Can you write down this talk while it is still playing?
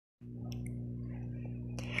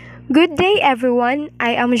Good day, everyone.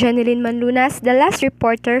 I am Jenelyn Manlunas, the last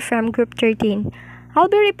reporter from Group 13. I'll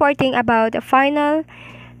be reporting about the final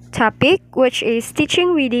topic, which is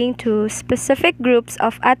teaching reading to specific groups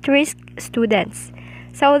of at-risk students.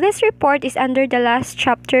 So this report is under the last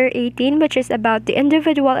chapter 18, which is about the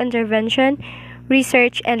individual intervention,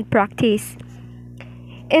 research, and practice.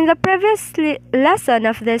 In the previous lesson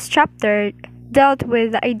of this chapter dealt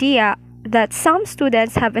with the idea that some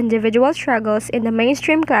students have individual struggles in the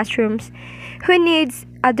mainstream classrooms who needs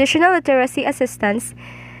additional literacy assistance,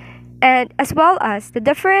 and as well as the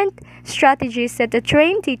different strategies that the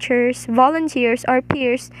trained teachers, volunteers, or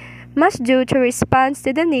peers must do to respond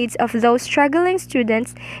to the needs of those struggling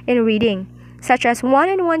students in reading, such as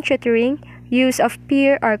one-on-one tutoring, use of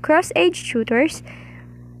peer or cross-age tutors,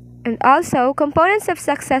 and also components of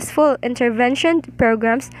successful intervention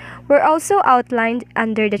programs were also outlined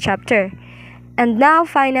under the chapter. And now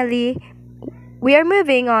finally, we are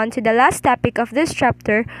moving on to the last topic of this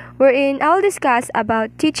chapter, wherein I'll discuss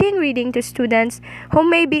about teaching reading to students who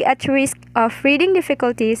may be at risk of reading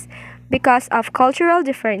difficulties because of cultural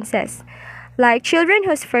differences, like children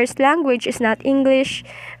whose first language is not English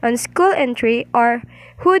on school entry or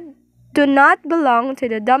who do not belong to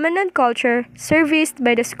the dominant culture serviced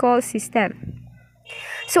by the school system.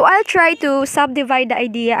 So I'll try to subdivide the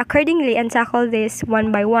idea accordingly and tackle this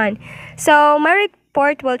one by one. So my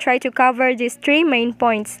report will try to cover these three main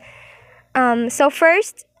points. So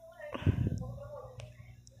first,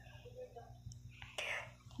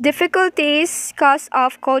 difficulties caused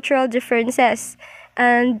of cultural differences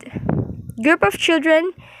and group of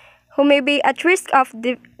children who may be at risk of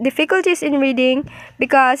difficulties in reading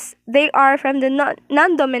because they are from the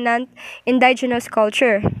non-dominant indigenous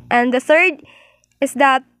culture. And the third is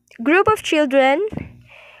that group of children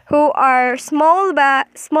who are small but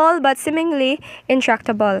seemingly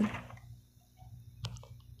intractable.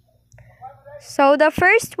 So the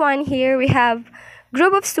first one here, we have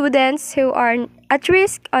group of students who are at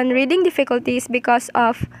risk on reading difficulties because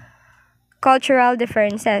of cultural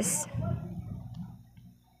differences.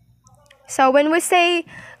 So when we say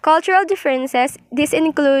cultural differences, this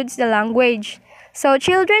includes the language. So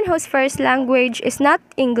children whose first language is not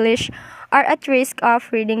English are at risk of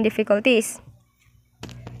reading difficulties.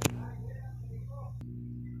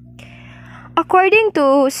 According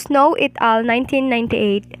to Snow et al.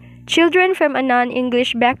 1998, children from a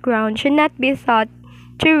non-English background should not be taught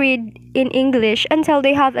to read in English until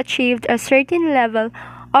they have achieved a certain level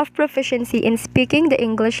of proficiency in speaking the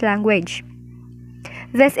English language.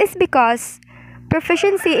 This is because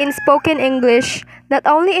proficiency in spoken English not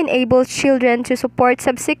only enables children to support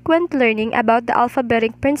subsequent learning about the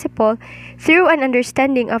alphabetic principle through an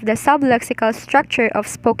understanding of the sublexical structure of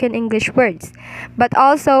spoken English words, but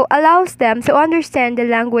also allows them to understand the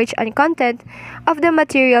language and content of the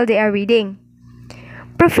material they are reading.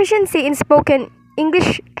 Proficiency in spoken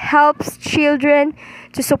English helps children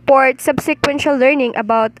to support subsequent learning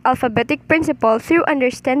about alphabetic principle through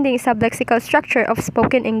understanding sublexical structure of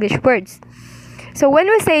spoken English words. So when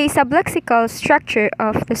we say sublexical structure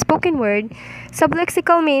of the spoken word,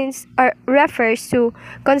 sublexical means or refers to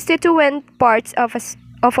constituent parts of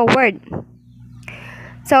a word.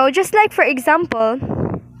 So just like for example,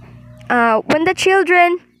 when the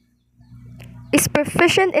children is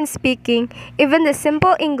proficient in speaking even the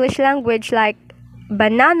simple English language like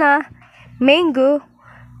banana, mango,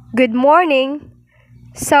 good morning.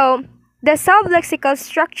 So the sublexical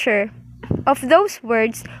structure of those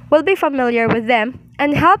words will be familiar with them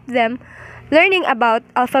and help them learning about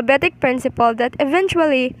alphabetic principle that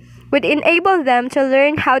eventually would enable them to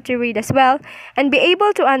learn how to read as well and be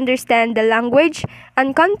able to understand the language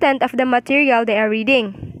and content of the material they are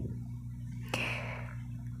reading.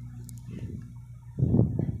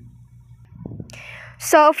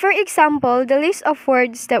 So, for example, the list of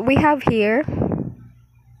words that we have here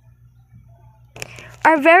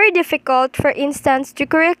are very difficult, for instance, to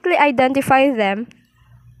correctly identify them,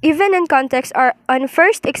 even in context or on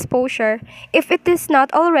first exposure, if it is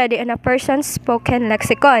not already in a person's spoken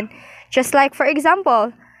lexicon. Just like, for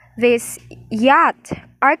example, this yacht,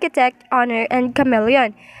 architect, honor, and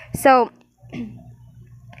chameleon. So,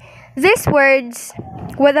 these words,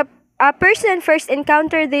 whether a person first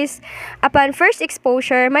encounter this upon first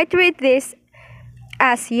exposure, might read this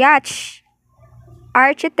as yacht,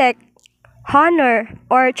 architect, honor,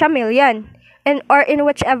 or chameleon, and or in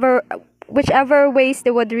whichever ways they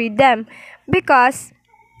would read them, because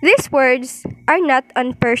these words are not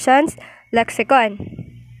on person's lexicon.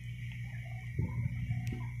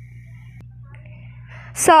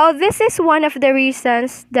 So this is one of the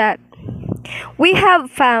reasons that we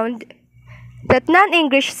have found that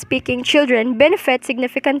non-English speaking children benefit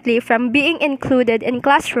significantly from being included in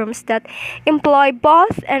classrooms that employ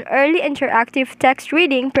both an early interactive text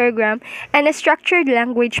reading program and a structured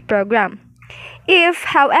language program. If,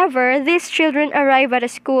 however, these children arrive at a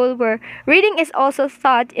school where reading is also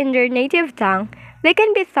taught in their native tongue, they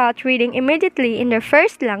can be taught reading immediately in their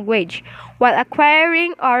first language while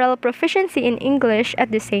acquiring oral proficiency in English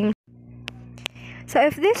at the same time. So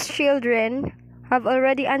if these children have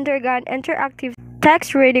already undergone interactive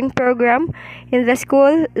text reading program in the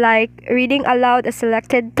school, like reading aloud a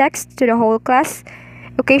selected text to the whole class,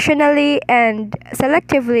 occasionally and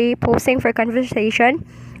selectively posing for conversation,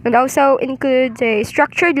 and also includes a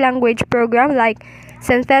structured language program like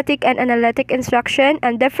synthetic and analytic instruction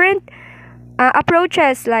and different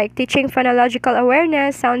approaches like teaching phonological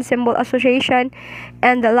awareness, sound symbol association,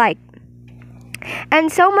 and the like.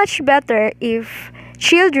 And so much better if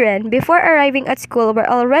children, before arriving at school, were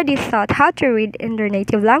already taught how to read in their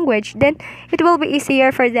native language, then it will be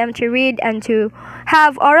easier for them to read and to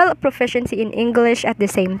have oral proficiency in English at the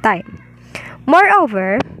same time.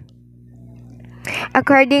 Moreover,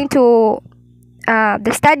 according to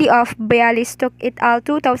the study of Bialystok et al.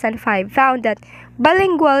 2005 found that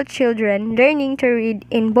bilingual children learning to read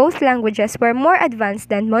in both languages were more advanced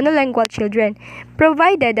than monolingual children,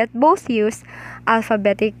 provided that both use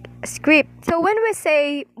alphabetic script. So when we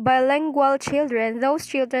say bilingual children, those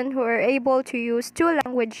children who are able to use two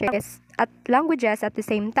languages at the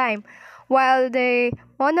same time, while the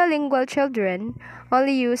monolingual children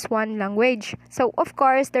only use one language. So of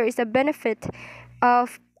course there is a benefit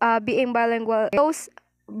of being bilingual, those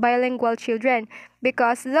bilingual children,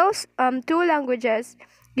 because those two languages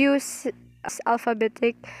use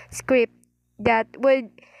alphabetic script that would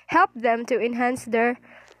help them to enhance their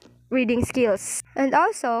reading skills. And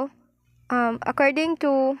also, according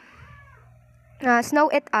to Snow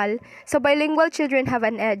et al., so bilingual children have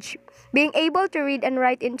an edge. Being able to read and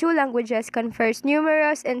write in two languages confers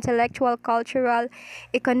numerous intellectual, cultural,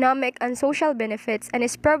 economic, and social benefits and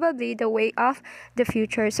is probably the way of the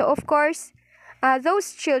future. So, of course,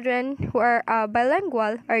 those children who are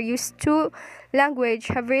bilingual or use two language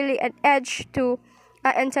have really an edge to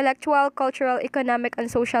intellectual, cultural, economic,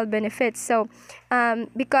 and social benefits. So,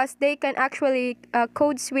 because they can actually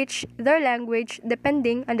code switch their language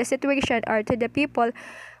depending on the situation or to the people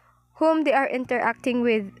whom they are interacting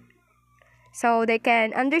with. So they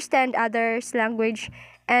can understand others' language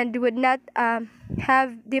and would not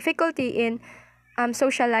have difficulty in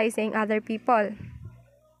socializing other people.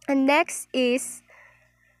 And next is,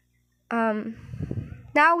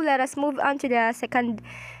 now let us move on to the second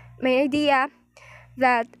main idea,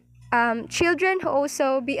 that children who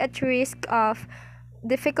also be at risk of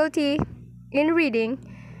difficulty in reading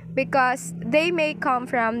because they may come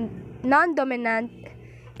from non-dominant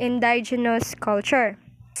indigenous culture.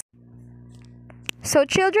 So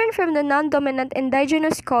children from the non-dominant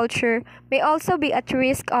indigenous culture may also be at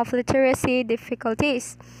risk of literacy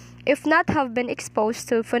difficulties if not have been exposed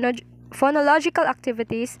to phonological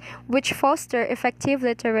activities which foster effective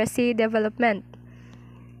literacy development.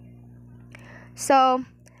 So,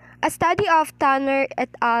 a study of Tanner et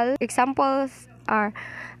al. Examples are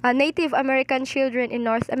Native American children in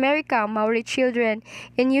North America, Maori children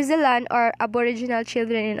in New Zealand, or Aboriginal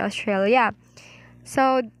children in Australia.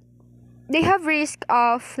 So, they have risk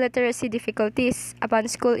of literacy difficulties upon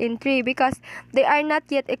school entry because they are not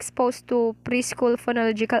yet exposed to preschool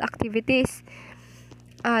phonological activities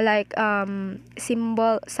like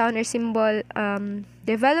symbol, sound or symbol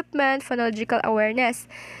development, phonological awareness.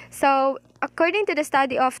 So, according to the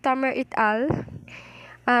study of Tamer et al.,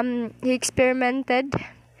 he experimented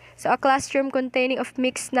a classroom containing of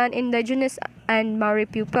mixed non-indigenous and Maori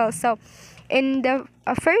pupils. So, in the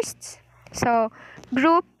first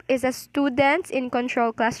group is a students in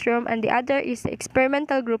control classroom and the other is the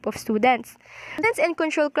experimental group of students. Students in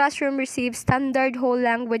control classroom receive standard whole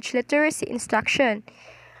language literacy instruction.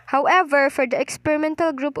 However, for the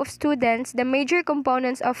experimental group of students, the major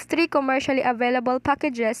components of 3 commercially available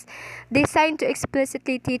packages designed to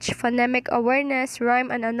explicitly teach phonemic awareness,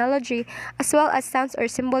 rhyme and analogy, as well as sounds or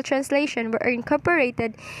symbol translation were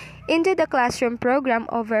incorporated into the classroom program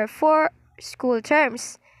over 4 school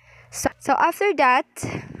terms. So after that,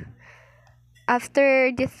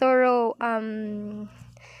 after the thorough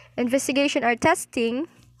investigation or testing,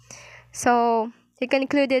 so he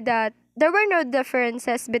concluded that there were no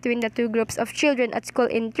differences between the 2 groups of children at school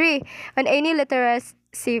entry on any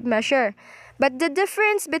literacy measure. But the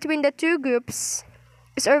difference between the 2 groups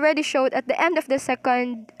is already showed at the end of the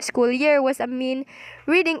second school year was a mean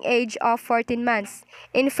reading age of 14 months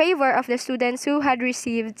in favor of the students who had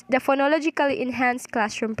received the phonologically enhanced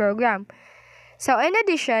classroom program. So, in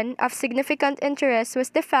addition, of significant interest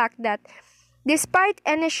was the fact that despite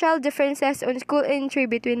initial differences on school entry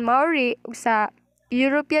between Maori ug sa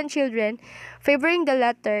European children favoring the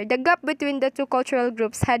latter, the gap between the two cultural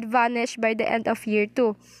groups had vanished by the end of year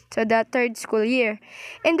 2, so the third school year,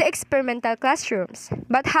 in the experimental classrooms,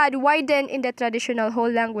 but had widened in the traditional whole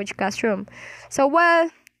language classroom. So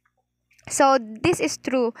this is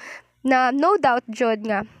true na no doubt jud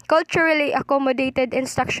nga culturally accommodated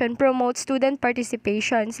instruction promotes student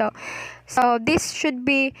participation. So this should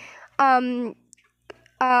be um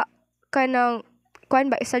kanang kuan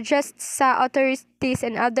ba suggest sa authorities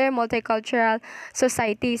and other multicultural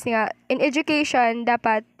societies nga in education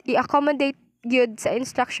dapat i-accommodate gyud sa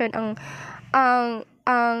instruction ang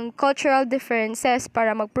cultural differences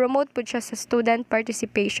para mag-promote pud siya sa student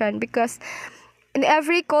participation, because in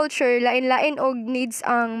every culture lain-lain og needs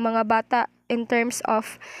ang mga bata in terms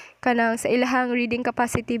of kanang sa ilahang reading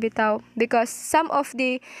capacity bitaw, because some of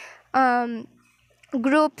the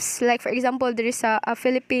groups, like for example there is sa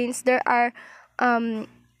Philippines, there are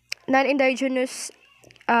non-indigenous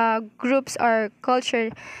groups or culture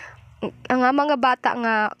ang mga bata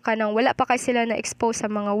nga kanang wala pa kay sila na expose sa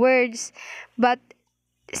mga words, but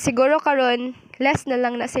siguro karon less na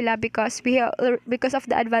lang na sila because of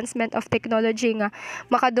the advancement of technology nga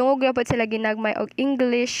makadungog na pod sila ginagmay og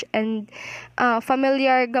English and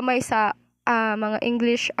familiar gamay sa mga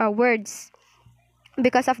English words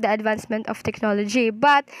because of the advancement of technology.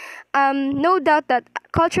 But no doubt that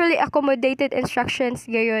culturally accommodated instructions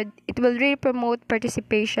gayud it will really promote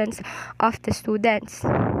participations of the students.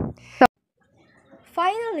 So,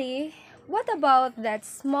 finally, what about that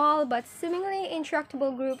small but seemingly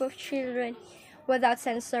intractable group of children without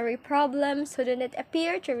sensory problems who do not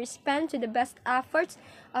appear to respond to the best efforts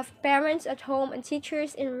of parents at home and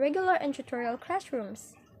teachers in regular and tutorial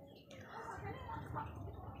classrooms?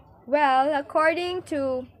 Well, according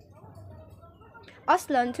to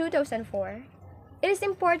Oslo 2004, it is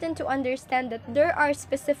important to understand that there are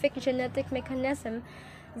specific genetic mechanisms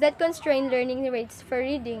that constrain learning rates for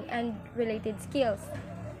reading and related skills.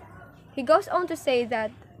 He goes on to say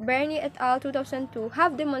that Bernie et al. 2002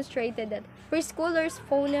 have demonstrated that preschoolers'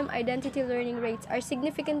 phoneme identity learning rates are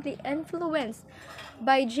significantly influenced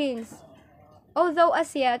by genes, although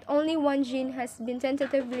as yet only one gene has been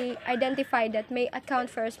tentatively identified that may account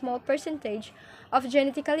for a small percentage of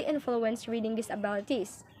genetically influenced reading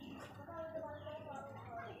disabilities.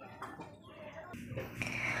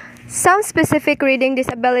 Some specific reading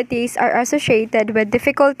disabilities are associated with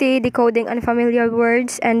difficulty decoding unfamiliar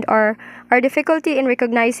words and or difficulty in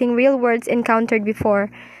recognizing real words encountered before.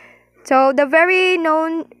 So the very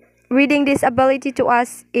known reading disability to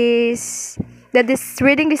us is this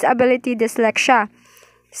reading disability dyslexia.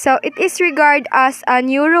 So it is regarded as a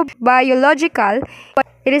neurobiological.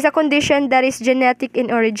 It is a condition that is genetic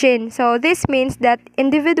in origin. So this means that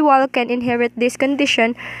individual can inherit this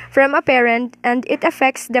condition from a parent, and it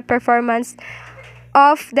affects the performance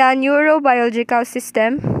of the neurobiological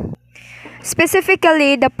system,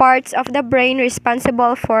 specifically the parts of the brain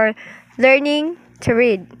responsible for learning to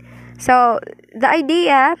read. So the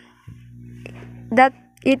idea that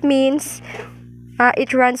it means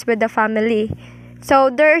it runs with the family.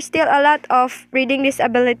 So there are still a lot of reading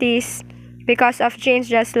disabilities because of genes,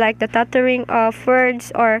 just like the stuttering of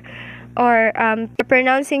words or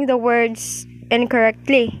pronouncing the words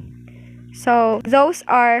incorrectly. So those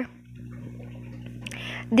are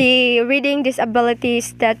the reading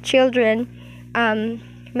disabilities that children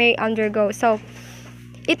may undergo. So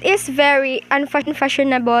it is very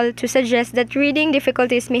unfashionable to suggest that reading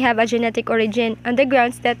difficulties may have a genetic origin on the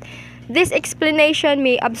grounds that this explanation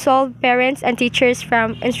may absolve parents and teachers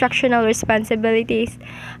from instructional responsibilities.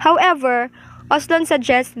 However, Oslo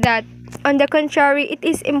suggests that, on the contrary, it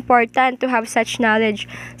is important to have such knowledge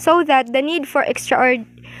so that the need for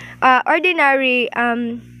ordinary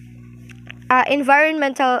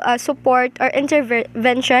environmental support or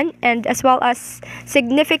intervention, and as well as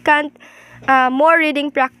significant more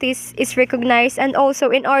reading practice is recognized, and also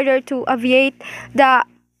in order to obviate the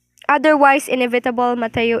otherwise inevitable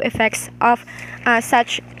material effects of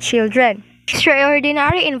such children.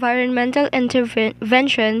 Extraordinary environmental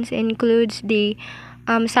interventions includes the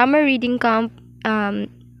summer reading camp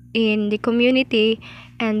in the community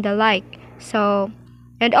and the like. So,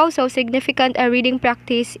 and also significant reading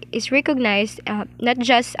practice is recognized not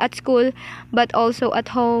just at school but also at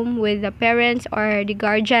home with the parents or the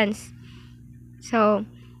guardians. So,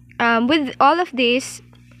 with all of this,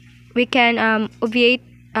 we can obviate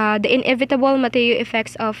the inevitable Mateo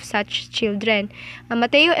effects of such children.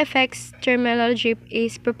 Mateo effects terminology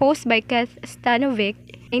is proposed by Keith Stanovic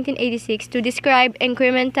 1986 to describe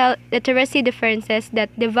incremental literacy differences that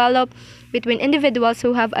develop between individuals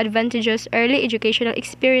who have advantageous early educational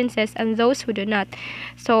experiences and those who do not.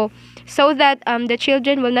 So that the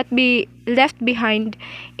children will not be left behind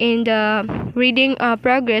in the reading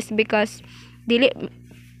progress, because dili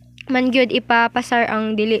man gyud ipapasar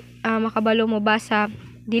ang dili makabalo mo basa,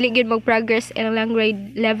 dili gyud mag-progress ilang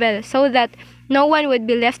grade level, so that no one would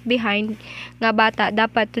be left behind nga bata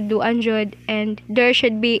dapat tuduan jud, and there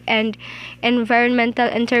should be an environmental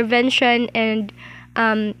intervention and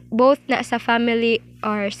both na sa family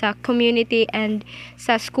or sa community and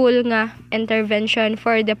sa school nga intervention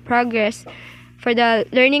for the progress, for the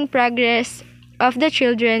learning progress of the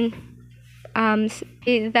children,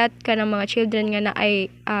 that kanang mga children nga na ay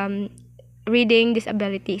reading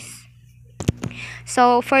disabilities.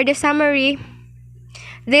 So for the summary,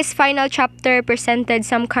 this final chapter presented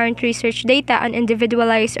some current research data on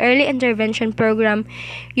individualized early intervention program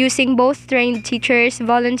using both trained teachers,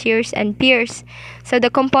 volunteers, and peers. So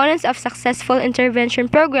the components of successful intervention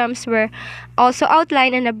programs were also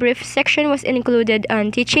outlined, and a brief section was included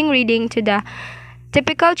on teaching reading to the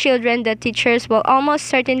typical children that teachers will almost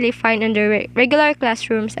certainly find in their regular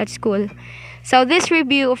classrooms at school. So this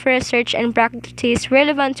review of research and practice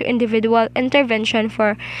relevant to individual intervention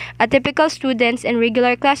for atypical students in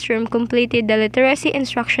regular classroom completed the literacy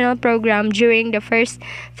instructional program during the first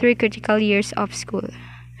 3 critical years of school.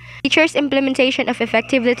 Teachers' implementation of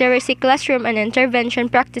effective literacy classroom and intervention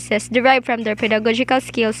practices derived from their pedagogical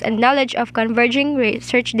skills and knowledge of converging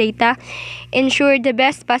research data ensured the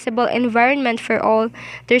best possible environment for all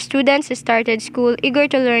their students who started school eager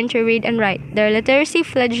to learn to read and write. Their literacy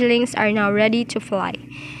fledglings are now ready to fly.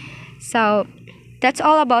 So, that's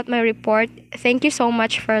all about my report. Thank you so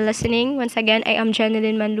much for listening. Once again, I am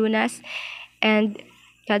Jenelyn Manlunas, and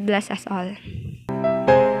God bless us all.